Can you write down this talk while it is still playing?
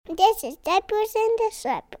This is Diapers and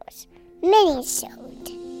Disciples mini-sode.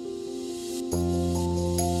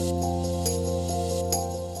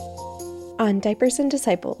 On Diapers and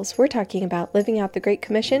Disciples, we're talking about living out the Great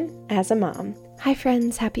Commission as a mom. Hi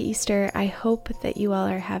friends, happy Easter. I hope that you all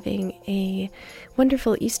are having a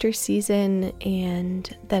wonderful Easter season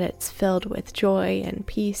and that it's filled with joy and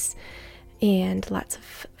peace and lots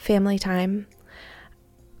of family time.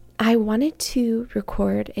 I wanted to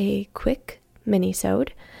record a quick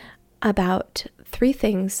mini-sode about 3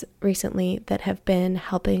 things recently that have been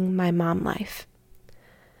helping my mom life.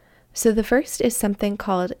 So the first is something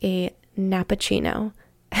called a Nappuccino.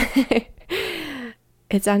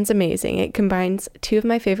 It sounds amazing. It combines 2 of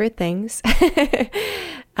my favorite things,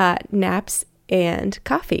 naps and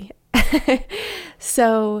coffee.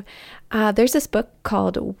 So there's this book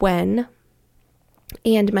called When,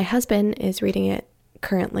 and my husband is reading it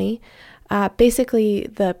currently. Basically,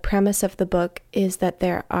 the premise of the book is that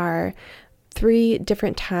there are 3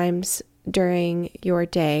 different times during your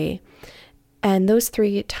day, and those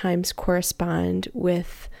 3 times correspond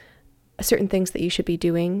with certain things that you should be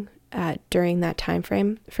doing during that time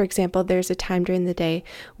frame. For example, there's a time during the day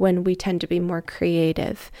when we tend to be more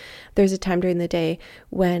creative. There's a time during the day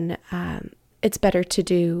when it's better to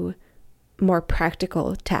do more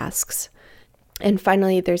practical tasks. And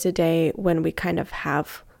finally, there's a day when we kind of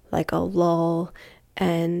have like a lull,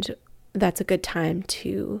 and that's a good time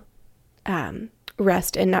to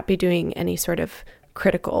rest and not be doing any sort of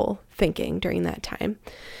critical thinking during that time.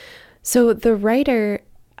 So the writer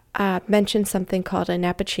mentioned something called a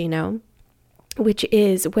Nappuccino, which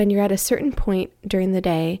is when you're at a certain point during the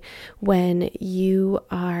day when you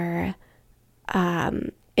are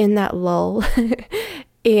in that lull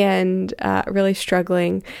and really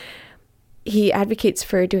struggling. He advocates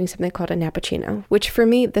for doing something called a Nappuccino, which for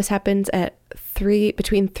me, this happens at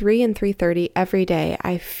between 3 and 3:30 every day.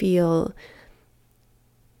 I feel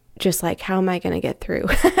just like, how am I going to get through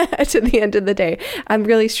to the end of the day? I'm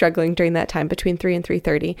really struggling during that time between 3 and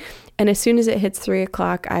 3:30. And as soon as it hits 3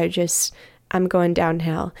 o'clock, I'm going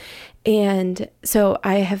downhill. And so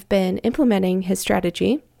I have been implementing his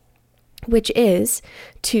strategy, which is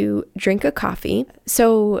to drink a coffee.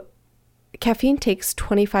 So caffeine takes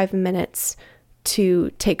 25 minutes to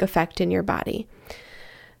take effect in your body.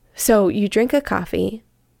 So you drink a coffee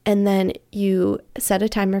and then you set a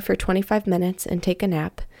timer for 25 minutes and take a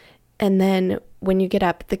nap. And then when you get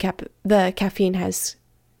up, the caffeine has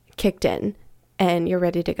kicked in and you're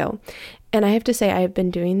ready to go. And I have to say, I have been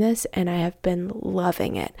doing this and I have been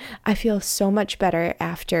loving it. I feel so much better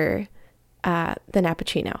after the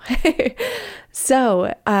Nappuccino.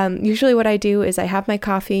 So usually what I do is I have my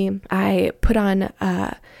coffee, I put on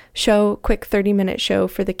a quick 30-minute show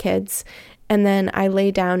for the kids, and then I lay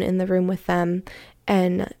down in the room with them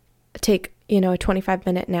and take, a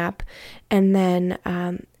 25-minute nap, and then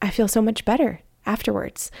I feel so much better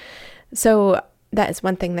afterwards. So that is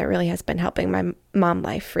one thing that really has been helping my mom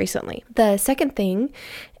life recently. The second thing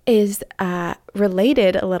is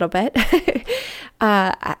related a little bit.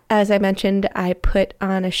 As I mentioned, I put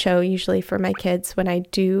on a show usually for my kids when I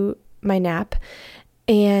do my nap.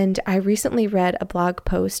 And I recently read a blog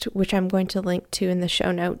post, which I'm going to link to in the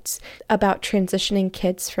show notes, about transitioning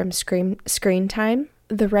kids from screen time.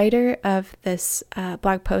 The writer of this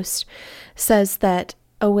blog post says that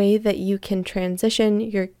a way that you can transition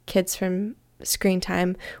your kids from screen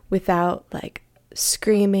time without like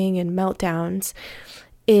screaming and meltdowns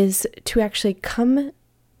is to actually come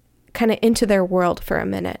kind of into their world for a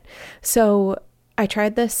minute. So I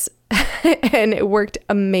tried this and it worked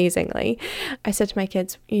amazingly. I said to my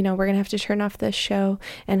kids, we're going to have to turn off this show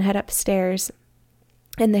and head upstairs.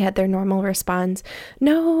 And they had their normal response,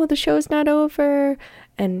 no, the show's not over,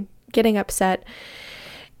 and getting upset.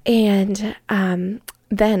 And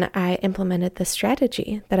then I implemented the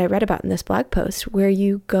strategy that I read about in this blog post, where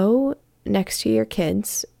you go next to your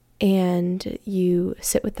kids and you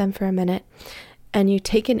sit with them for a minute and you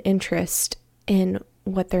take an interest in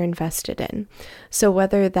what they're invested in. So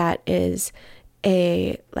whether that is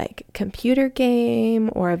a computer game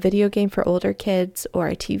or a video game for older kids or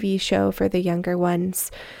a TV show for the younger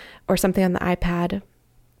ones or something on the iPad,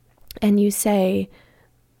 and you say,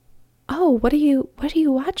 oh, what are you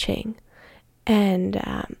watching? And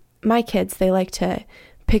my kids, they like to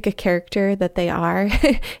pick a character that they are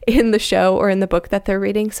in the show or in the book that they're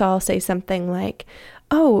reading. So I'll say something like,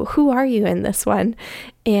 oh, who are you in this one?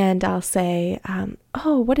 And I'll say,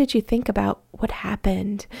 oh, what did you think about what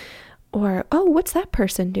happened? Or, oh, what's that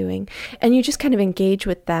person doing? And you just kind of engage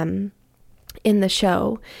with them in the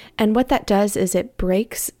show. And what that does is it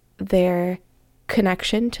breaks their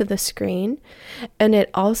connection to the screen. And it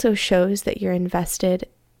also shows that you're invested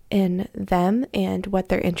in them and what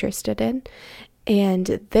they're interested in.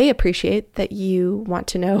 And they appreciate that you want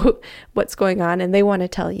to know what's going on and they want to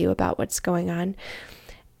tell you about what's going on.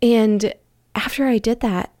 And after I did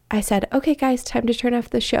that, I said, okay, guys, time to turn off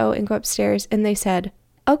the show and go upstairs. And they said,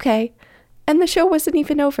 okay. And the show wasn't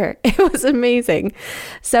even over. It was amazing.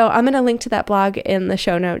 So I'm going to link to that blog in the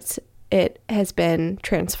show notes. It has been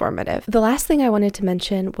transformative. The last thing I wanted to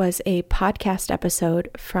mention was a podcast episode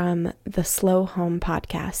from the Slow Home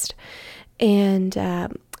podcast. And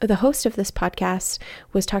the host of this podcast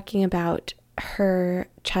was talking about her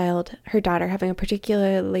daughter, having a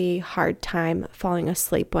particularly hard time falling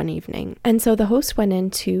asleep one evening. And so the host went in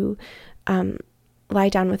to lie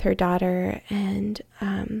down with her daughter and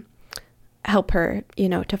help her,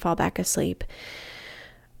 to fall back asleep.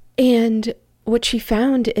 And what she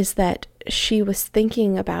found is that she was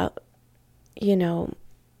thinking about,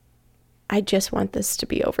 I just want this to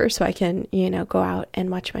be over so I can, go out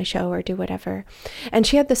and watch my show or do whatever. And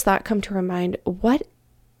she had this thought come to her mind, what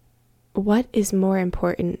is more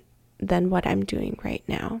important than what I'm doing right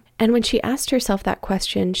now? And when she asked herself that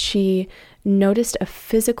question, she noticed a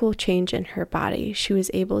physical change in her body. She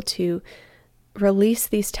was able to release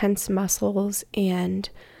these tense muscles and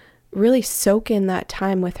really soak in that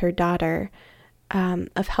time with her daughter,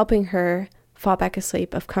 of helping her fall back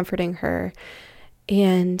asleep, of comforting her.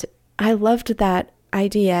 And I loved that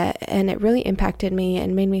idea, and it really impacted me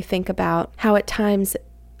and made me think about how at times,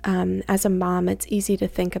 as a mom, it's easy to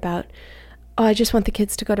think about, oh, I just want the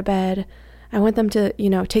kids to go to bed. I want them to,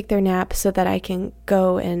 take their nap so that I can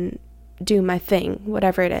go and do my thing,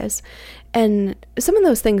 whatever it is. And some of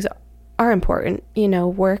those things are important,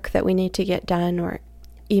 work that we need to get done or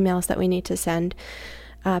emails that we need to send,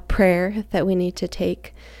 prayer that we need to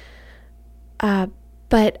take.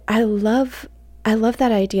 But I love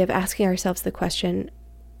that idea of asking ourselves the question,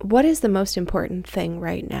 what is the most important thing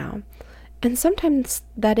right now? And sometimes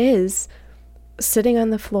that is sitting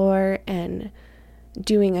on the floor and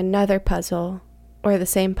doing another puzzle or the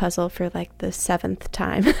same puzzle for like the 7th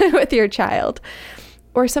time with your child.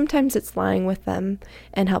 Or sometimes it's lying with them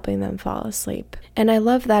and helping them fall asleep. And I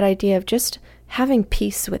love that idea of just having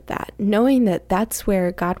peace with that, knowing that that's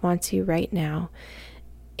where God wants you right now.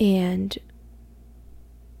 And,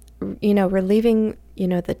 relieving,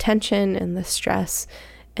 the tension and the stress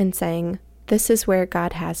and saying, this is where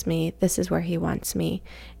God has me. This is where he wants me,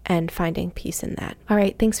 and finding peace in that. All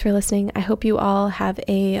right. Thanks for listening. I hope you all have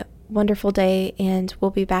a wonderful day, and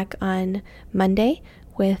we'll be back on Monday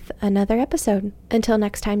with another episode. Until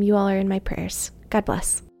next time, you all are in my prayers. God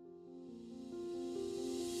bless.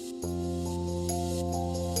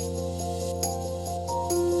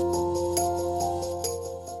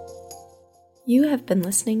 You have been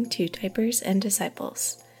listening to Diapers and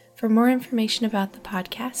Disciples. For more information about the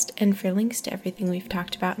podcast and for links to everything we've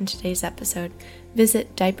talked about in today's episode,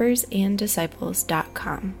 visit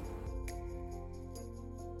diapersanddisciples.com.